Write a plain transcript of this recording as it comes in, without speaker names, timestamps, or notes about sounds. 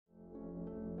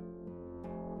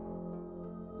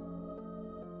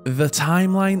The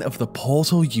timeline of the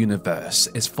Portal universe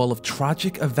is full of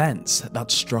tragic events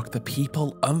that struck the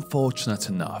people unfortunate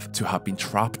enough to have been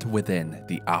trapped within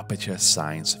the Aperture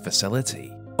science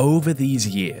facility. Over these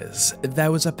years,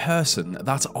 there was a person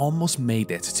that almost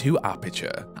made it to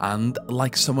Aperture and,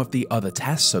 like some of the other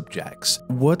test subjects,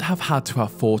 would have had to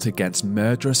have fought against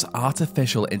murderous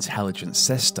artificial intelligence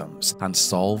systems and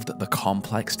solved the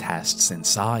complex tests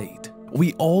inside.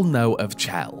 We all know of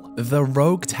Chell, the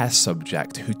rogue test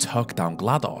subject who took down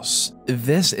GLaDOS.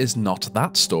 This is not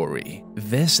that story.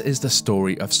 This is the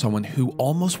story of someone who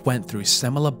almost went through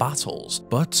similar battles,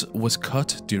 but was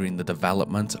cut during the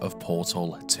development of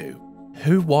Portal 2.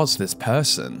 Who was this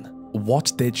person?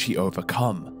 What did she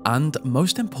overcome? And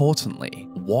most importantly,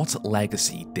 what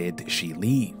legacy did she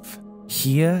leave?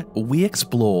 Here, we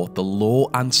explore the lore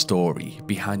and story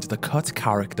behind the cut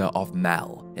character of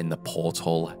Mel in the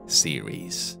Portal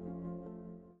series.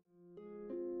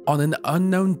 On an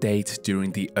unknown date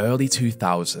during the early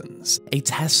 2000s, a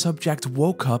test subject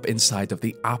woke up inside of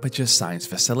the Aperture science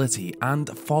facility and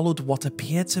followed what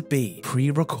appeared to be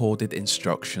pre-recorded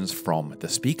instructions from the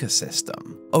speaker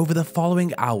system. Over the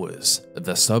following hours,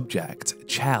 the subject,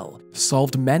 Chell,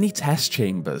 solved many test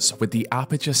chambers with the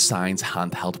Aperture science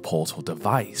handheld portal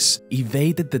device,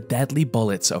 evaded the deadly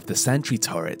bullets of the sentry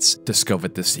turrets,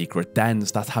 discovered the secret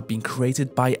dens that had been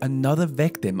created by another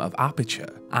victim of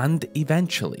Aperture, and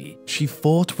eventually, she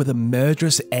fought with a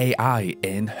murderous AI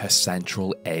in her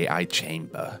central AI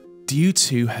chamber. Due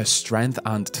to her strength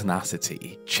and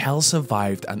tenacity, Chell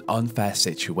survived an unfair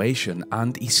situation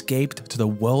and escaped to the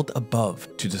world above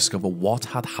to discover what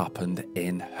had happened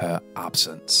in her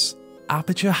absence.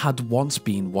 Aperture had once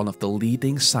been one of the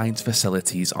leading science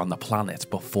facilities on the planet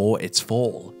before its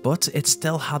fall, but it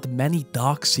still had many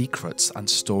dark secrets and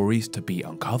stories to be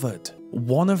uncovered.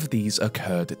 One of these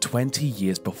occurred 20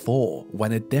 years before,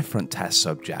 when a different test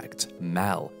subject,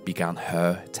 Mel, began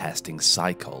her testing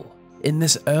cycle. In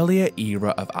this earlier era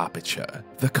of Aperture,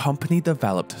 the company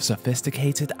developed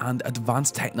sophisticated and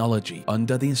advanced technology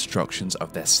under the instructions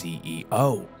of their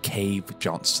CEO, Cave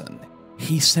Johnson.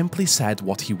 He simply said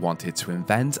what he wanted to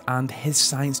invent, and his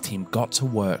science team got to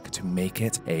work to make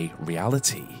it a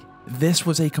reality. This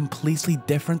was a completely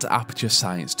different Aperture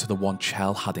science to the one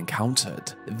Chell had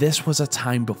encountered. This was a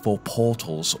time before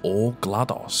portals or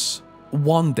GLaDOS.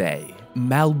 One day,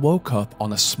 Mel woke up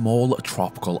on a small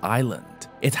tropical island.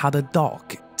 It had a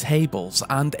dock, tables,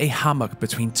 and a hammock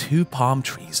between two palm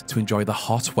trees to enjoy the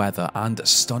hot weather and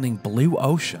stunning blue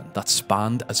ocean that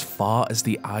spanned as far as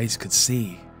the eyes could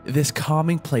see. This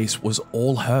calming place was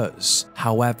all hers.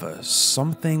 However,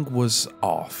 something was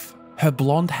off. Her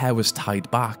blonde hair was tied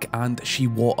back and she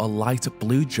wore a light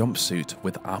blue jumpsuit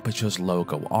with Aperture's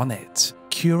logo on it.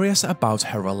 Curious about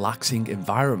her relaxing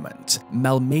environment,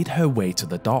 Mel made her way to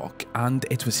the dock, and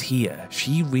it was here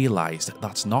she realized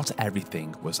that not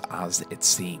everything was as it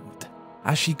seemed.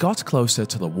 As she got closer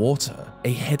to the water,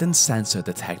 a hidden sensor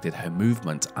detected her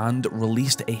movement and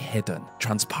released a hidden,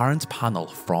 transparent panel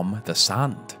from the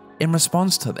sand. In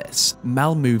response to this,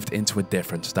 Mel moved into a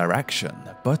different direction,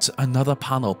 but another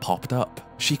panel popped up.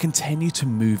 She continued to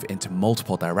move into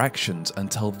multiple directions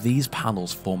until these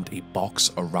panels formed a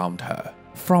box around her.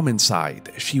 From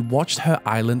inside, she watched her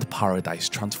island paradise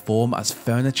transform as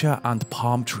furniture and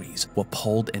palm trees were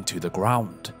pulled into the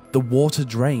ground. The water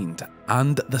drained,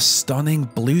 and the stunning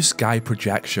blue sky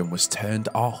projection was turned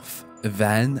off.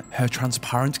 Then, her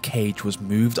transparent cage was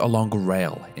moved along a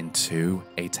rail into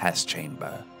a test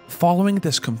chamber. Following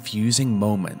this confusing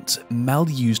moment, Mel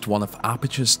used one of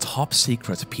Aperture's top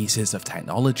secret pieces of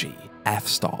technology,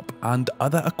 f-stop, and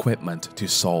other equipment to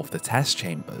solve the test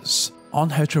chambers. On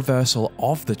her traversal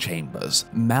of the chambers,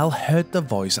 Mel heard the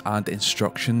voice and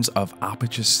instructions of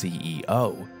Aperture's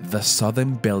CEO, the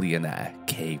Southern billionaire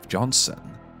Cave Johnson.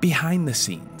 Behind the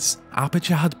scenes,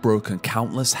 Aperture had broken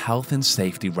countless health and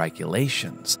safety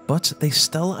regulations, but they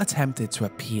still attempted to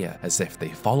appear as if they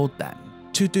followed them.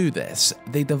 To do this,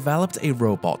 they developed a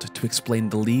robot to explain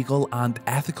the legal and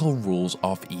ethical rules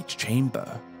of each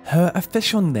chamber. Her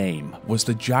official name was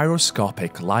the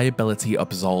Gyroscopic Liability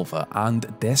Absolver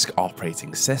and Disk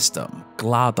Operating System,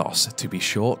 GLaDOS to be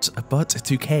short, but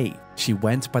to Cave, she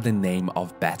went by the name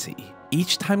of Betty.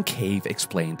 Each time Cave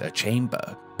explained a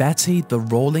chamber, Betty, the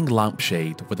rolling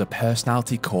lampshade with a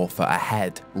personality core for a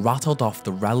head, rattled off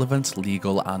the relevant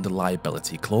legal and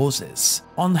liability clauses.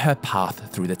 On her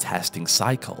path through the testing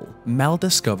cycle, Mel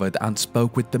discovered and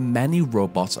spoke with the many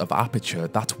robots of Aperture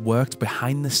that worked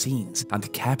behind the scenes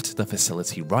and kept the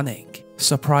facility running.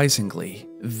 Surprisingly,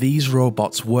 these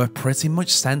robots were pretty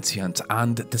much sentient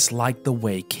and disliked the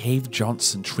way Cave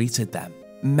Johnson treated them.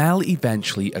 Mel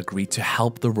eventually agreed to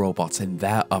help the robots in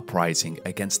their uprising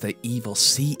against the evil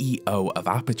CEO of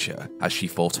Aperture as she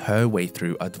fought her way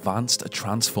through advanced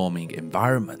transforming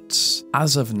environments.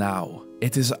 As of now,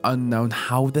 it is unknown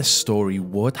how this story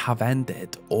would have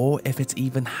ended or if it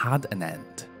even had an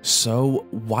end. So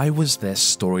why was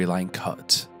this storyline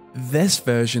cut? This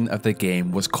version of the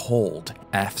game was called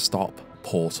F-Stop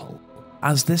Portal.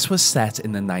 As this was set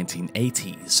in the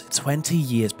 1980s, 20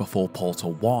 years before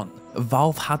Portal 1,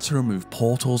 Valve had to remove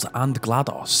Portals and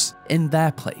GLaDOS. In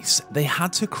their place, they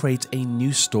had to create a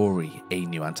new story, a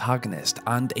new antagonist,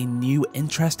 and a new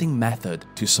interesting method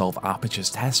to solve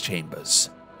Aperture's test chambers.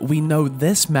 We know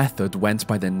this method went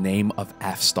by the name of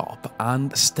F-Stop,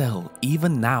 and still,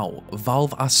 even now,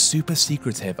 Valve are super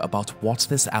secretive about what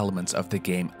this element of the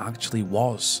game actually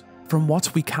was. From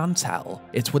what we can tell,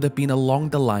 it would have been along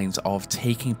the lines of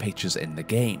taking pictures in the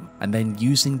game, and then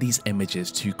using these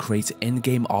images to create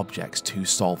in-game objects to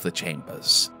solve the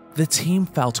chambers. The team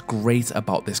felt great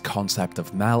about this concept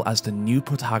of Mel as the new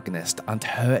protagonist and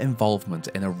her involvement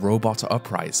in a robot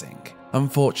uprising.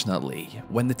 Unfortunately,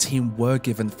 when the team were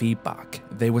given feedback,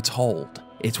 they were told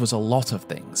it was a lot of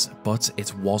things, but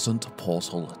it wasn't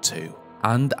Portal 2.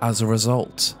 And as a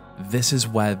result, this is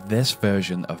where this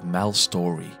version of Mel's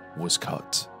story was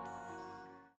cut.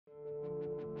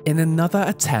 In another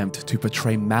attempt to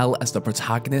portray Mel as the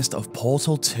protagonist of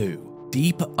Portal 2,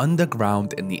 deep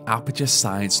underground in the Aperture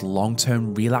Science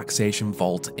long-term relaxation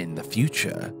vault in the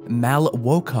future, Mel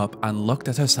woke up and looked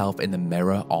at herself in the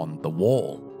mirror on the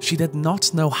wall. She did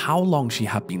not know how long she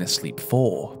had been asleep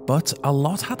for, but a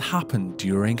lot had happened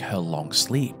during her long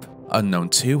sleep. Unknown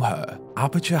to her,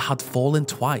 Aperture had fallen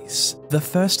twice. The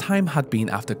first time had been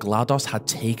after GLaDOS had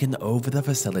taken over the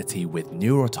facility with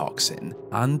neurotoxin,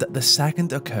 and the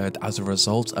second occurred as a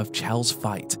result of Chell's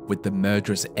fight with the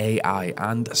murderous AI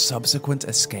and subsequent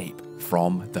escape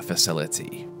from the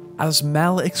facility. As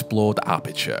Mel explored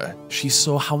Aperture, she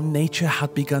saw how nature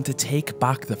had begun to take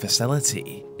back the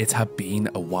facility. It had been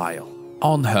a while.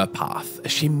 On her path,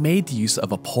 she made use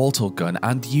of a portal gun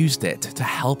and used it to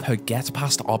help her get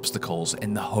past obstacles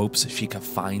in the hopes she could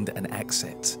find an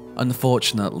exit.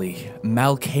 Unfortunately,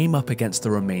 Mel came up against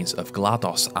the remains of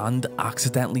GLaDOS and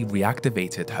accidentally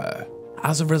reactivated her.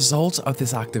 As a result of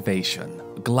this activation,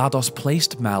 GLaDOS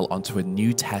placed Mel onto a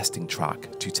new testing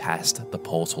track to test the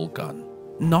portal gun.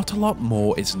 Not a lot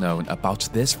more is known about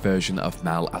this version of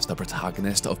Mel as the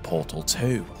protagonist of Portal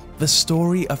 2. The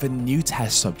story of a new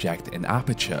test subject in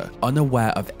Aperture,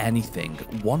 unaware of anything,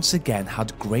 once again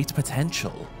had great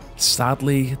potential.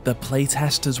 Sadly, the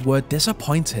playtesters were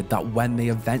disappointed that when they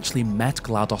eventually met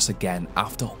GLaDOS again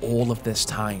after all of this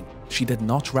time, she did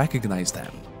not recognize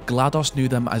them. GLaDOS knew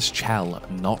them as Chell,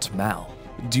 not Mel.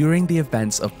 During the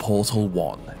events of Portal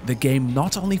 1, the game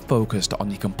not only focused on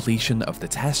the completion of the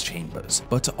test chambers,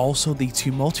 but also the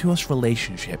tumultuous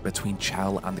relationship between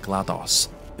Chell and GLaDOS.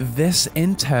 This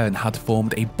in turn had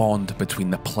formed a bond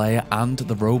between the player and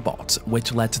the robot,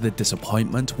 which led to the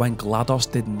disappointment when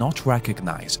GLaDOS did not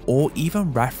recognize or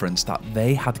even reference that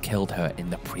they had killed her in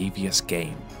the previous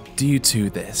game. Due to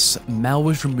this, Mel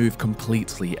was removed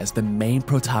completely as the main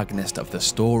protagonist of the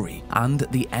story, and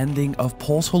the ending of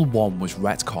Portal 1 was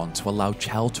retconned to allow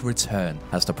Chell to return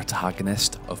as the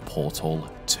protagonist of Portal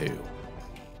 2.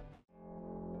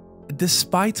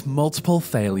 Despite multiple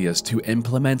failures to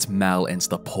implement Mel into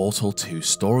the Portal 2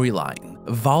 storyline,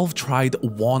 Valve tried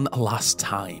one last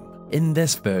time. In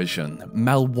this version,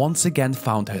 Mel once again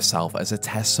found herself as a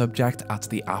test subject at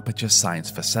the Aperture Science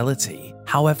facility.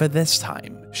 However, this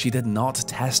time, she did not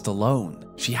test alone.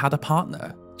 She had a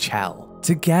partner, Chell.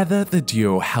 Together, the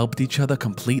duo helped each other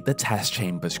complete the test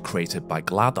chambers created by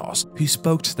GLaDOS, who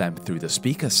spoke to them through the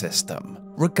speaker system.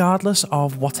 Regardless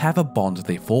of whatever bond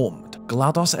they formed,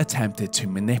 GLaDOS attempted to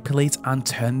manipulate and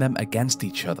turn them against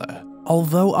each other.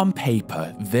 Although on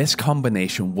paper, this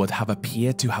combination would have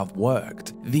appeared to have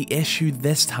worked, the issue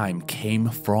this time came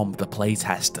from the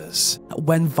playtesters.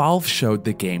 When Valve showed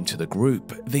the game to the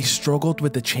group, they struggled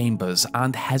with the chambers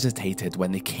and hesitated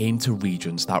when they came to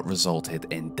regions that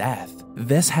resulted in death.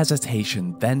 This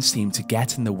hesitation then seemed to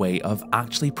get in the way of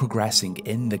actually progressing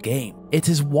in the game. It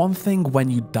is one thing when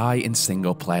you die in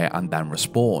single player and then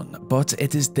respawn, but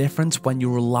it is different when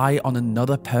you rely on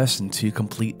another person to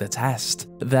complete the test.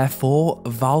 Therefore,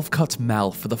 Valve cut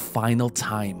Mel for the final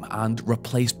time and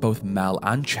replaced both Mel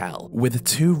and Chell with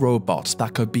two robots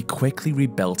that could be quickly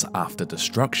rebuilt after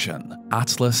destruction,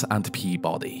 Atlas and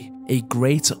Peabody, a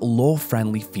great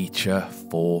lore-friendly feature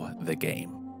for the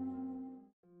game.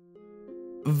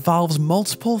 Valve's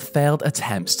multiple failed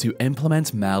attempts to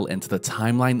implement Mel into the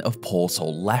timeline of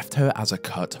Portal left her as a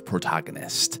cut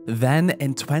protagonist. Then,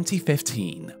 in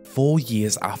 2015, 4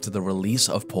 years after the release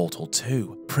of Portal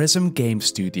 2, Prism Game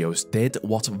Studios did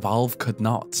what Valve could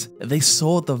not. They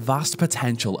saw the vast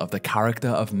potential of the character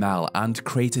of Mel and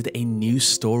created a new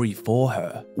story for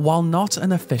her. While not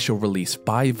an official release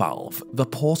by Valve, the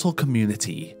Portal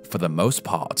community, for the most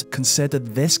part, considered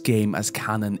this game as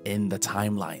canon in the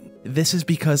timeline. This is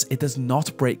because it does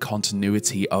not break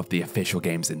continuity of the official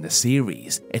games in the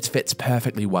series, it fits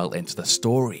perfectly well into the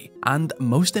story, and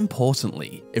most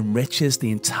importantly, enriches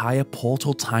the entire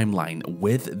Portal timeline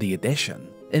with the addition.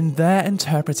 In their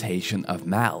interpretation of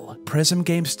Mel, Prism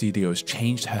Game Studios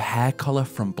changed her hair color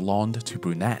from blonde to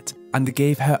brunette, and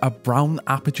gave her a brown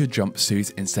Aperture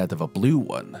jumpsuit instead of a blue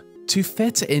one. To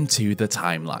fit into the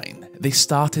timeline, they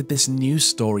started this new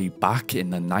story back in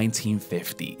the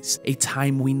 1950s, a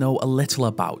time we know a little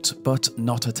about, but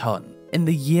not a ton. In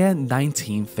the year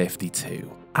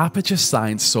 1952, Aperture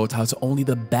Science sought out only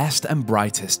the best and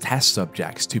brightest test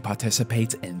subjects to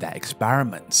participate in their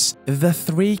experiments. The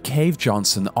three Cave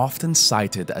Johnson often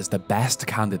cited as the best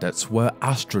candidates were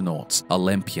astronauts,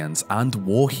 Olympians, and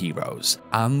war heroes,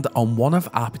 and on one of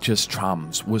Aperture's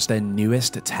trams was their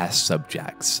newest test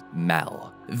subjects,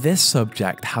 Mel. This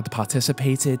subject had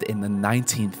participated in the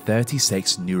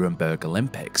 1936 Nuremberg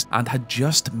Olympics and had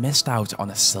just missed out on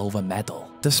a silver medal.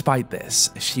 Despite this,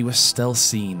 she was still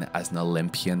seen as an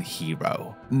Olympian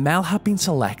hero. Mel had been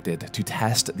selected to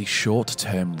test the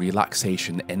short-term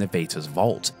relaxation innovator's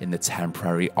vault in the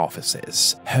temporary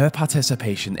offices. Her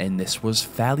participation in this was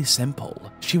fairly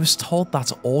simple. She was told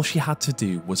that all she had to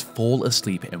do was fall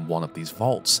asleep in one of these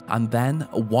vaults, and then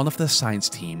one of the science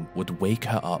team would wake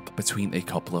her up between a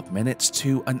couple of minutes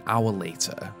to an hour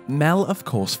later. Mel, of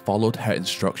course, followed her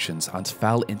instructions and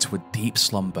fell into a deep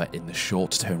slumber in the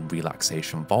short-term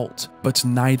relaxation vault, but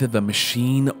neither the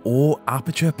machine or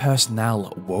Aperture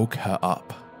personnel woke her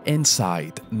up.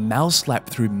 Inside, Mel slept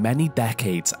through many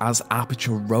decades as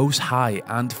Aperture rose high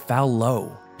and fell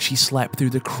low. She slept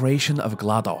through the creation of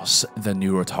GLaDOS, the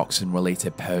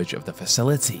neurotoxin-related purge of the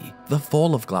facility, the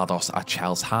fall of GLaDOS at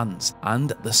Chell's hands,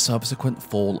 and the subsequent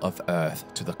fall of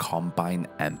Earth to the Combine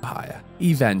Empire.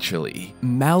 Eventually,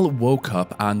 Mel woke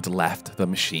up and left the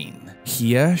machine.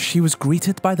 Here, she was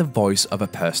greeted by the voice of a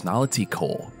personality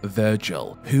core,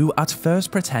 Virgil, who at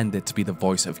first pretended to be the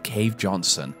voice of Cave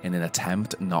Johnson in an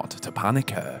attempt not to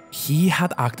panic her. He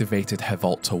had activated her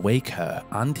vault to wake her,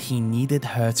 and he needed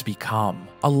her to be calm.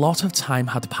 A lot of time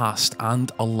had passed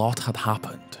and a lot had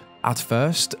happened. At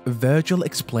first, Virgil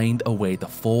explained away the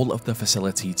fall of the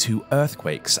facility to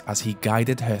earthquakes as he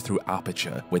guided her through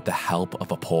Aperture with the help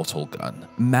of a portal gun.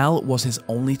 Mel was his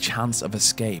only chance of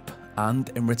escape, and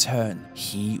in return,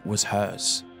 he was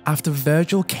hers. After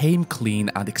Virgil came clean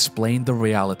and explained the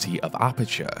reality of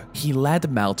Aperture, he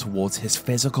led Mel towards his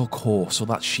physical core so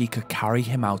that she could carry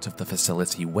him out of the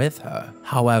facility with her.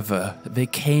 However, they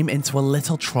came into a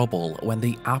little trouble when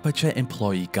the Aperture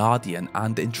Employee Guardian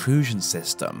and Intrusion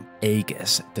System,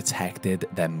 Aegis, detected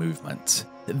their movement.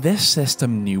 This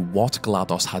system knew what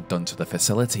GLaDOS had done to the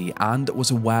facility and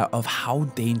was aware of how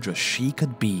dangerous she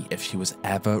could be if she was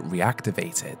ever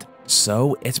reactivated.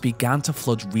 So it began to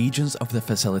flood regions of the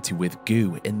facility with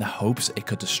goo in the hopes it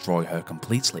could destroy her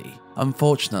completely.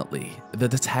 Unfortunately, the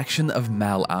detection of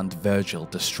Mel and Virgil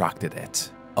distracted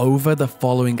it. Over the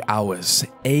following hours,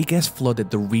 Aegis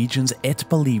flooded the regions it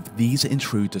believed these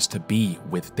intruders to be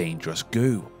with dangerous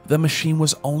goo. The machine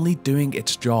was only doing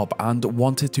its job and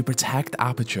wanted to protect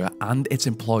Aperture and its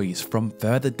employees from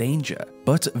further danger,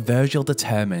 but Virgil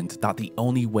determined that the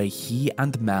only way he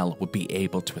and Mel would be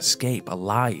able to escape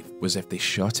alive was if they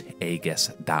shut Aegis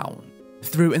down.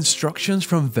 Through instructions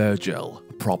from Virgil,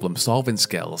 problem-solving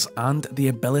skills, and the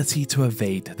ability to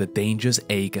evade the dangers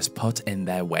Aegis put in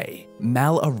their way,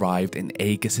 Mel arrived in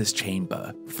Aegis's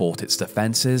chamber, fought its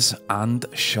defenses, and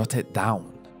shut it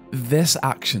down. This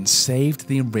action saved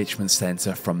the enrichment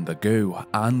center from the goo,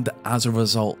 and as a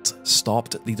result,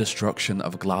 stopped the destruction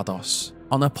of GLaDOS.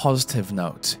 On a positive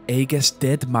note, Aegis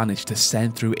did manage to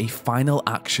send through a final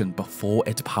action before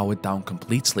it powered down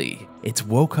completely. It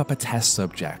woke up a test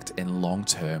subject in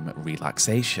long-term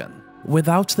relaxation.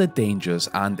 Without the dangers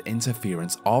and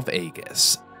interference of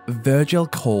Aegis, Virgil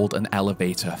called an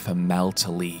elevator for Mel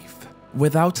to leave.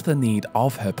 Without the need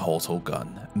of her portal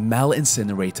gun, Mel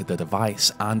incinerated the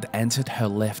device and entered her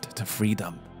lift to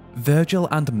freedom. Virgil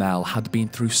and Mel had been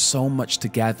through so much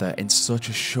together in such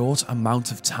a short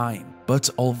amount of time, but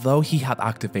although he had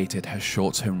activated her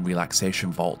short-term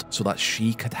relaxation vault so that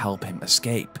she could help him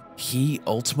escape, he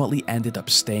ultimately ended up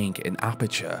staying in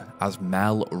Aperture as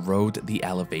Mel rode the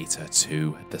elevator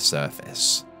to the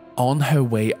surface. On her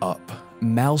way up,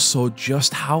 Mel saw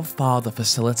just how far the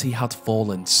facility had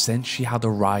fallen since she had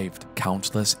arrived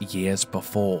countless years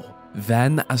before.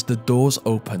 Then, as the doors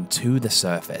opened to the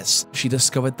surface, she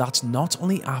discovered that not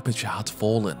only Aperture had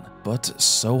fallen, but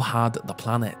so had the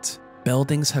planet.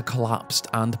 Buildings had collapsed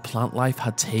and plant life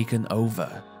had taken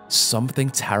over. Something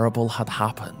terrible had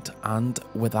happened, and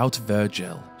without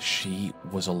Virgil, she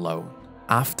was alone.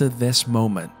 After this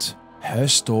moment, her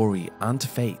story and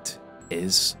fate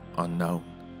is unknown.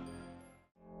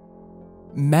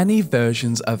 Many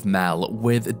versions of Mel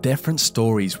with different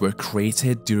stories were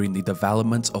created during the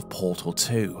development of Portal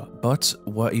 2, but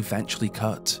were eventually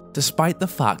cut. Despite the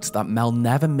fact that Mel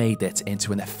never made it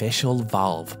into an official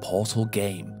Valve Portal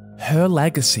game, her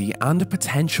legacy and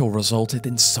potential resulted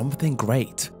in something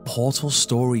great: Portal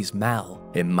Stories Mel.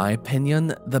 In my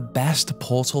opinion, the best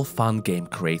Portal fan game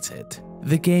created.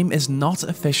 The game is not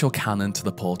official canon to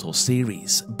the Portal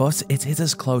series, but it is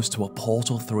as close to a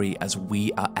Portal 3 as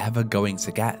we are ever going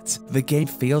to get. The game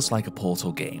feels like a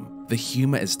Portal game, the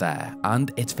humor is there,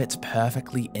 and it fits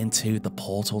perfectly into the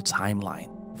Portal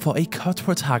timeline. For a cut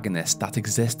protagonist that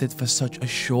existed for such a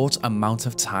short amount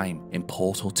of time in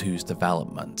Portal 2's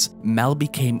development, Mel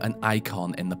became an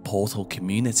icon in the Portal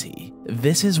community.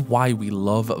 This is why we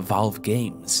love Valve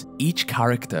games. Each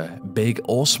character, big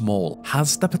or small,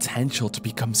 has the potential to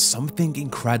become something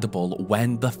incredible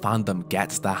when the fandom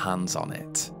gets their hands on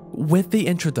it. With the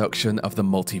introduction of the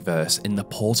multiverse in the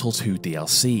Portal 2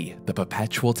 DLC, the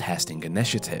Perpetual Testing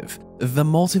Initiative, the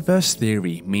multiverse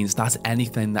theory means that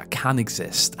anything that can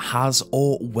exist has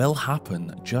or will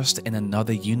happen just in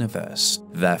another universe.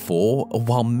 Therefore,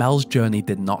 while Mel's journey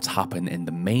did not happen in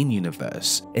the main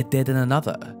universe, it did in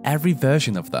another, every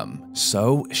version of them.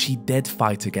 So she did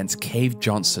fight against Cave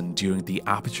Johnson during the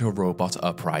Aperture robot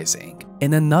uprising.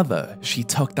 In another, she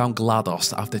took down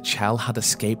GLaDOS after Chell had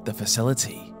escaped the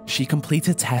facility. She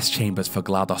completed test chambers for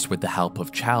GLaDOS with the help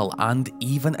of Chell and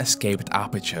even escaped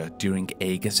Aperture during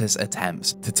Aegis's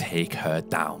attempts to take her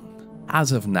down.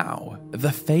 As of now,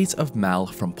 the fate of Mel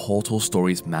from Portal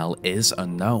Stories Mel is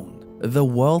unknown. The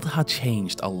world had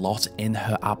changed a lot in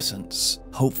her absence.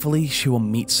 Hopefully she will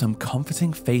meet some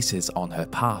comforting faces on her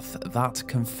path that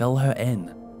can fill her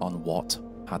in on what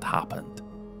had happened.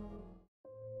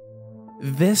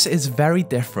 This is very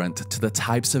different to the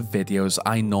types of videos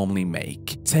I normally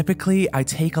make. Typically, I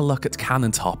take a look at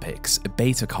canon topics,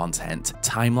 beta content,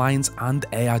 timelines, and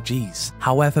ARGs.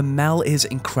 However, Mel is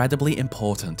incredibly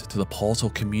important to the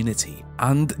Portal community,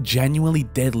 and genuinely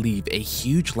did leave a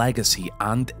huge legacy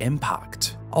and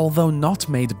impact. Although not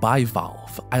made by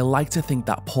Valve, I like to think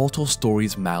that Portal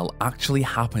Stories Mel actually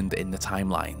happened in the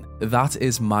timeline. That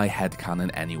is my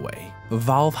headcanon anyway.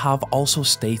 Valve have also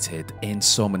stated, in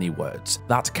so many words,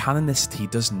 that canonicity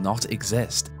does not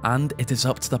exist, and it is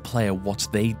up to the player what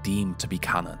they deem to be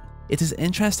canon. It is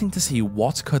interesting to see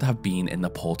what could have been in the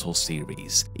Portal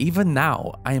series. Even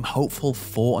now, I am hopeful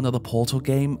for another Portal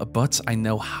game, but I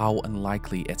know how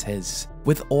unlikely it is.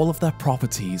 With all of their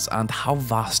properties and how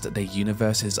vast their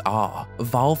universes are,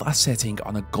 Valve are sitting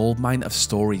on a goldmine of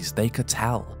stories they could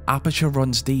tell. Aperture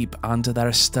runs deep, and there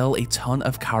are still a ton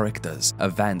of characters,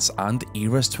 events, and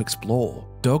eras to explore.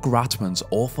 Doug Ratman's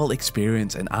awful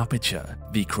experience in Aperture,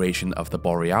 the creation of the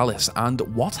Borealis, and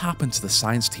what happened to the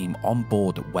science team on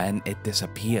board when it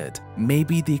disappeared.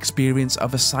 Maybe the experience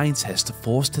of a scientist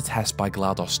forced to test by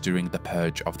GLaDOS during the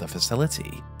purge of the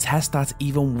facility. Tests that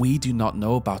even we do not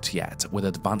know about yet with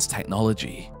advanced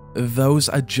technology. Those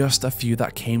are just a few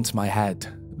that came to my head.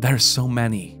 There are so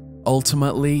many.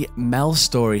 Ultimately, Mel's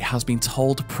story has been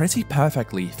told pretty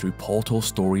perfectly through Portal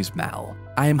Stories Mel.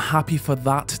 I am happy for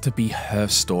that to be her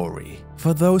story.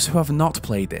 For those who have not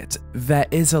played it, there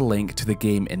is a link to the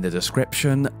game in the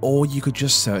description, or you could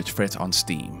just search for it on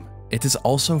Steam. It is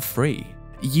also free.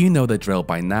 You know the drill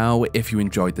by now. If you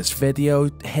enjoyed this video,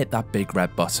 hit that big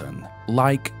red button.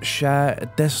 Like, share,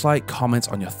 dislike, comment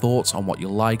on your thoughts on what you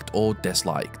liked or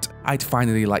disliked. I'd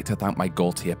finally like to thank my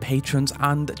gold tier patrons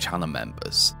and channel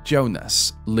members: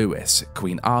 Jonas, Lewis,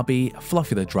 Queen Arby,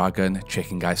 Fluffy the Dragon,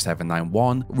 Chicken Guy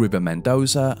 791, Ruben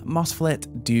Mendoza,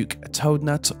 Mossflit, Duke,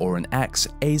 Toadnut, Oren X,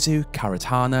 Azu,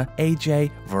 Karatana,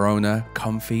 AJ, Verona,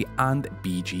 Comfy, and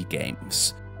BG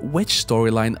Games. which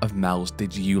storyline of Mel's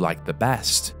did you like the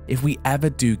best? If we ever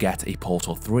do get a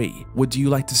Portal 3, would you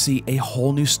like to see a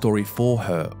whole new story for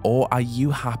her, or are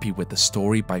you happy with the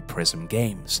story by Prism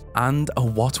Games? And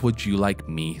what would you like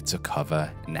me to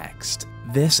cover next?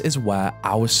 This is where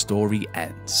our story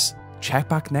ends. Check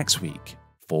back next week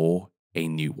for a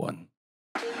new one.